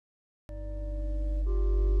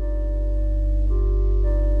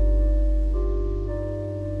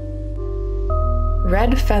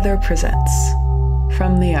Red Feather presents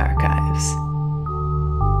From the Archives.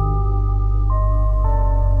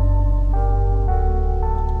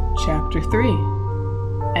 Chapter 3,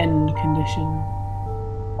 End Condition.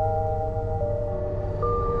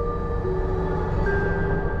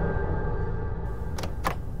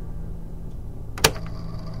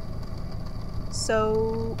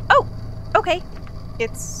 Oh, okay.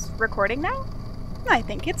 It's recording now? I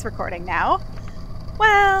think it's recording now.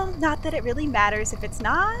 Well, not that it really matters if it's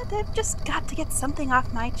not. I've just got to get something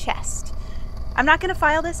off my chest. I'm not going to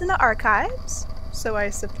file this in the archives, so I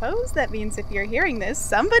suppose that means if you're hearing this,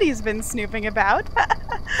 somebody's been snooping about.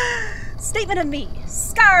 Statement of me,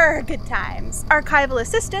 Scar Goodtimes, archival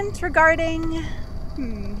assistant regarding...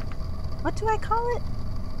 what do I call it?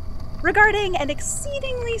 Regarding an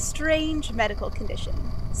exceedingly strange medical condition.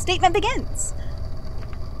 Statement begins.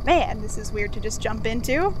 Man, this is weird to just jump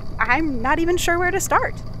into. I'm not even sure where to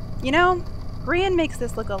start. You know, Brian makes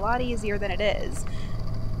this look a lot easier than it is.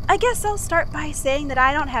 I guess I'll start by saying that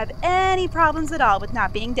I don't have any problems at all with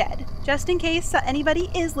not being dead. Just in case anybody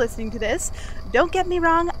is listening to this, don't get me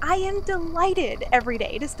wrong, I am delighted every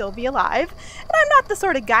day to still be alive. And I'm not the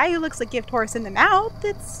sort of guy who looks a gift horse in the mouth.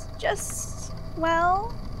 It's just,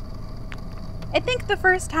 well... I think the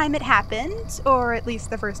first time it happened, or at least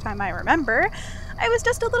the first time I remember, I was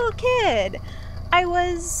just a little kid. I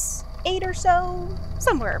was 8 or so,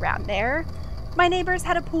 somewhere around there. My neighbors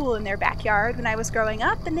had a pool in their backyard when I was growing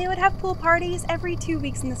up, and they would have pool parties every 2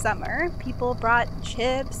 weeks in the summer. People brought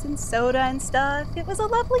chips and soda and stuff. It was a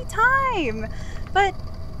lovely time. But,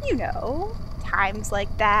 you know, times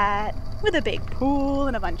like that, with a big pool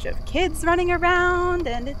and a bunch of kids running around,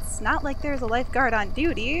 and it's not like there's a lifeguard on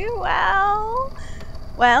duty,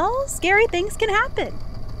 well, scary things can happen.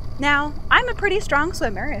 Now, I'm a pretty strong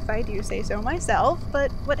swimmer, if I do say so myself,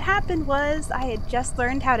 but what happened was I had just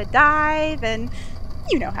learned how to dive, and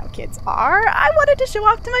you know how kids are. I wanted to show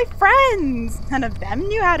off to my friends. None of them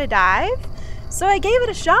knew how to dive, so I gave it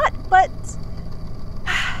a shot, but...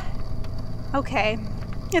 okay,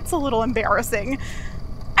 it's a little embarrassing.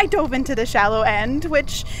 I dove into the shallow end,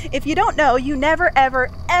 which, if you don't know, you never, ever,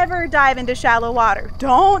 ever dive into shallow water.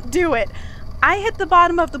 Don't do it. I hit the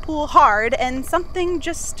bottom of the pool hard, and something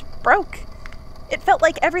just broke. It felt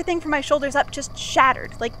like everything from my shoulders up just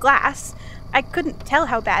shattered, like glass. I couldn't tell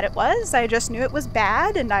how bad it was. I just knew it was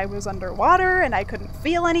bad, and I was underwater, and I couldn't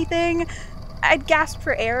feel anything. I'd gasped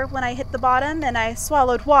for air when I hit the bottom, and I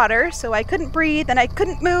swallowed water, so I couldn't breathe, and I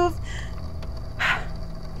couldn't move.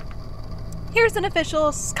 Here's an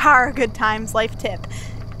official Scar Goodtimes life tip.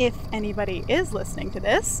 If anybody is listening to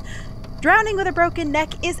this, drowning with a broken neck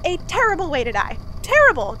is a terrible way to die.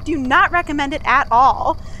 Terrible! Do not recommend it at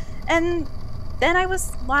all. And then I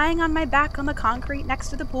was lying on my back on the concrete next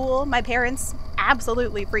to the pool, my parents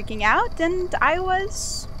absolutely freaking out, and I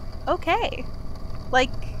was okay.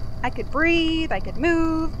 Like, I could breathe, I could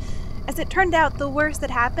move. As it turned out, the worst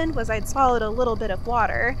that happened was I'd swallowed a little bit of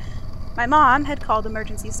water. My mom had called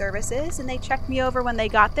emergency services, and they checked me over when they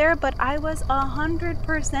got there, but I was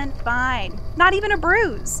 100% fine. Not even a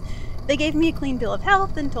bruise. They gave me a clean bill of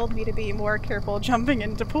health and told me to be more careful jumping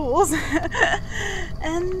into pools.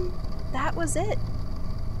 And that was it.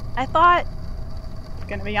 I thought,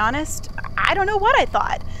 gonna be honest, I don't know what I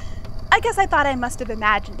thought. I guess I thought I must have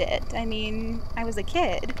imagined it. I mean, I was a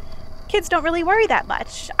kid. Kids don't really worry that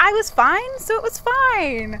much. I was fine, so it was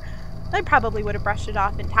fine. I probably would have brushed it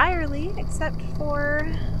off entirely, except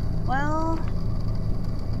for, well...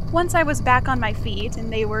 Once I was back on my feet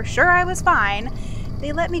and they were sure I was fine,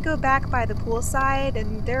 they let me go back by the poolside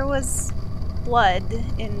and there was blood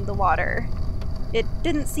in the water. It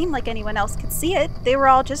didn't seem like anyone else could see it. They were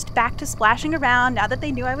all just back to splashing around now that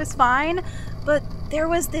they knew I was fine, but there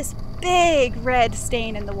was this big red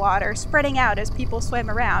stain in the water spreading out as people swam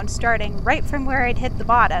around, starting right from where I'd hit the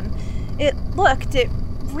bottom. It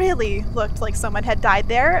really looked like someone had died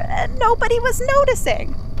there, and nobody was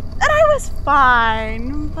noticing. And I was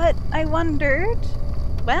fine, but I wondered,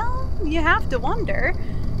 well, you have to wonder.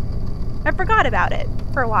 I forgot about it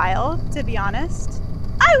for a while, to be honest.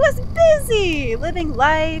 I was busy, living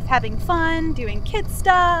life, having fun, doing kid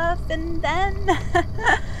stuff, and then,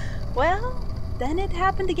 well, then it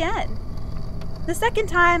happened again. The second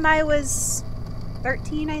time I was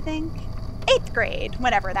 13, I think. 8th grade,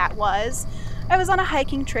 whenever that was. I was on a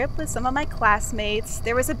hiking trip with some of my classmates.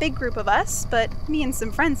 There was a big group of us, but me and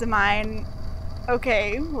some friends of mine...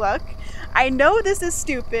 Okay, look, I know this is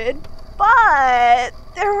stupid, but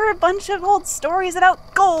there were a bunch of old stories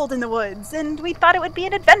about gold in the woods, and we thought it would be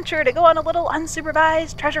an adventure to go on a little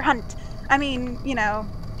unsupervised treasure hunt. I mean, you know,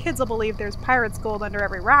 kids will believe there's pirates' gold under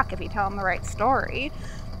every rock if you tell them the right story.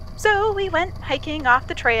 So we went hiking off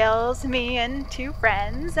the trails, me and 2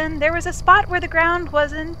 friends, and there was a spot where the ground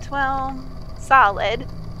wasn't, well, solid.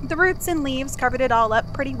 The roots and leaves covered it all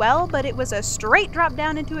up pretty well, but it was a straight drop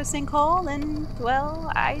down into a sinkhole, and,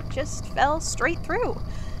 well, I just fell straight through.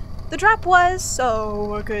 The drop was,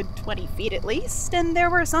 a good 20 feet at least, and there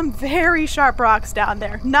were some very sharp rocks down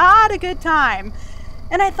there. Not a good time.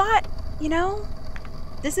 And I thought,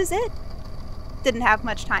 this is it. Didn't have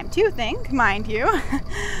much time to think, mind you,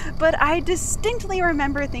 but I distinctly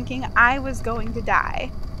remember thinking I was going to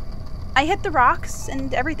die. I hit the rocks,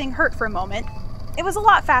 and everything hurt for a moment. It was a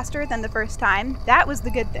lot faster than the first time. That was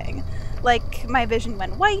the good thing. Like, my vision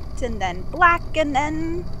went white, and then black, and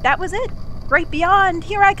then that was it. Right beyond,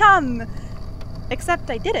 here I come! Except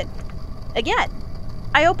I didn't. Again.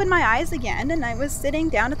 I opened my eyes again, and I was sitting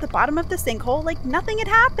down at the bottom of the sinkhole like nothing had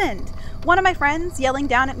happened. One of my friends yelling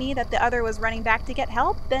down at me that the other was running back to get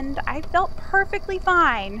help, and I felt perfectly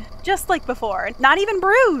fine. Just like before. Not even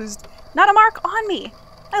bruised. Not a mark on me.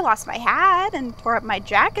 I lost my hat and tore up my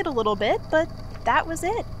jacket a little bit, but that was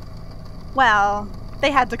it. Well,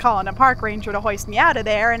 they had to call in a park ranger to hoist me out of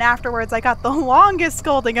there, and afterwards I got the longest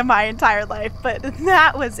scolding of my entire life, but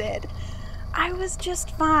that was it. I was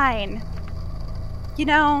just fine.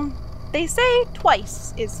 They say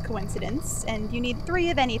twice is coincidence, and you need 3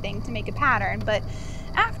 of anything to make a pattern, but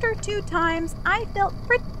after 2 times, I felt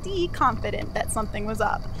pretty confident that something was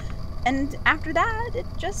up. And after that, it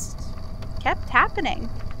just kept happening.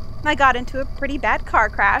 I got into a pretty bad car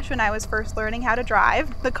crash when I was first learning how to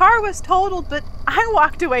drive. The car was totaled, but I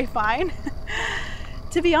walked away fine.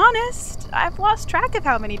 To be honest, I've lost track of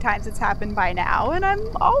how many times it's happened by now, and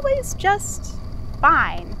I'm always just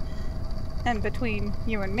fine. And between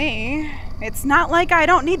you and me, it's not like I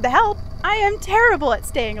don't need the help. I am terrible at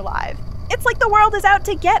staying alive. It's like the world is out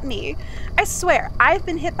to get me. I swear, I've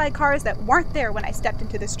been hit by cars that weren't there when I stepped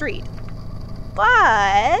into the street.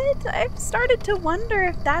 But I've started to wonder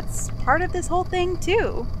if that's part of this whole thing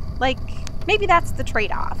too. Like, maybe that's the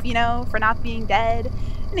trade-off, for not being dead.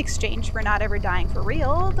 In exchange for not ever dying for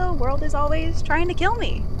real, the world is always trying to kill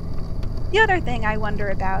me. The other thing I wonder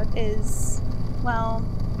about is, well,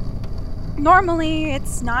 normally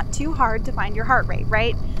it's not too hard to find your heart rate,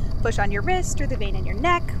 right? Push on your wrist or the vein in your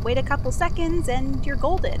neck, wait a couple seconds, and you're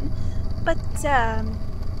golden. But,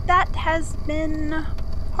 that has been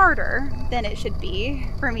harder than it should be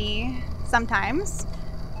for me sometimes.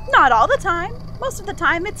 Not all the time. Most of the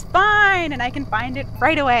time it's fine and I can find it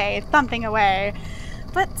right away, thumping away.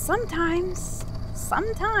 But sometimes,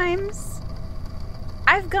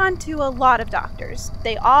 I've gone to a lot of doctors.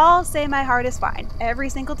 They all say my heart is fine, every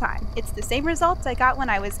single time. It's the same results I got when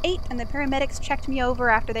I was 8 and the paramedics checked me over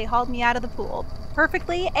after they hauled me out of the pool.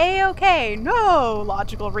 Perfectly A-okay, no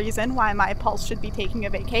logical reason why my pulse should be taking a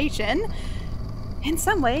vacation. In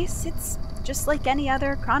some ways, it's just like any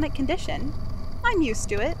other chronic condition. I'm used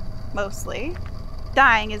to it, mostly.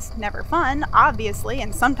 Dying is never fun, obviously,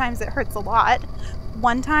 and sometimes it hurts a lot.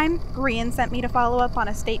 One time, Grian sent me to follow up on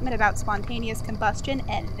a statement about spontaneous combustion,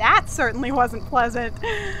 and that certainly wasn't pleasant.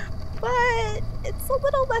 But it's a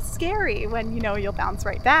little less scary when you know you'll bounce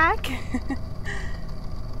right back.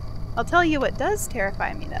 I'll tell you what does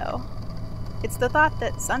terrify me, though. It's the thought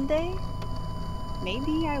that someday,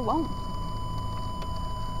 maybe I won't.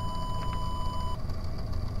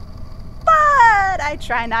 But I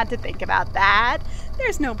try not to think about that.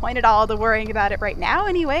 There's no point at all to worrying about it right now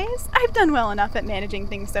anyways. I've done well enough at managing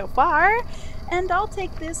things so far, and I'll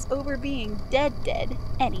take this over being dead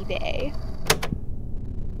any day.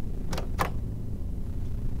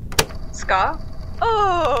 Scar?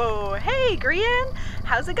 Oh, hey Grian!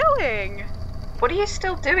 How's it going? What are you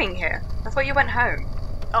still doing here? I thought you went home.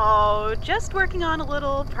 Oh, just working on a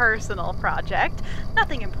little personal project.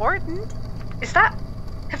 Nothing important.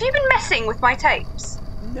 Have you been messing with my tapes?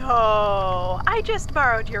 No, I just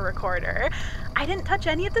borrowed your recorder. I didn't touch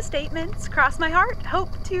any of the statements. Cross my heart,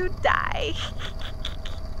 hope to die.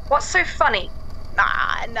 What's so funny?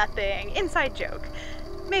 Ah, nothing. Inside joke.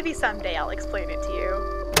 Maybe someday I'll explain it to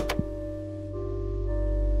you.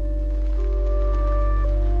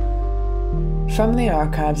 From the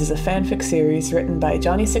Archives is a fanfic series written by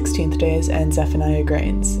Johnny 16th Days and Zephaniah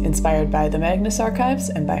Grains, inspired by the Magnus Archives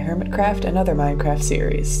and by Hermitcraft and other Minecraft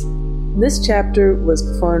series. This chapter was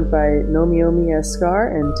performed by Nomiomi as Scar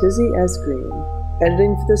and Tizzy as Green.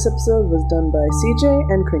 Editing for this episode was done by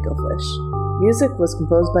CJ and CrinkleFish. Music was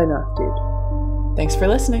composed by Noctude. Thanks for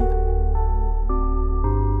listening.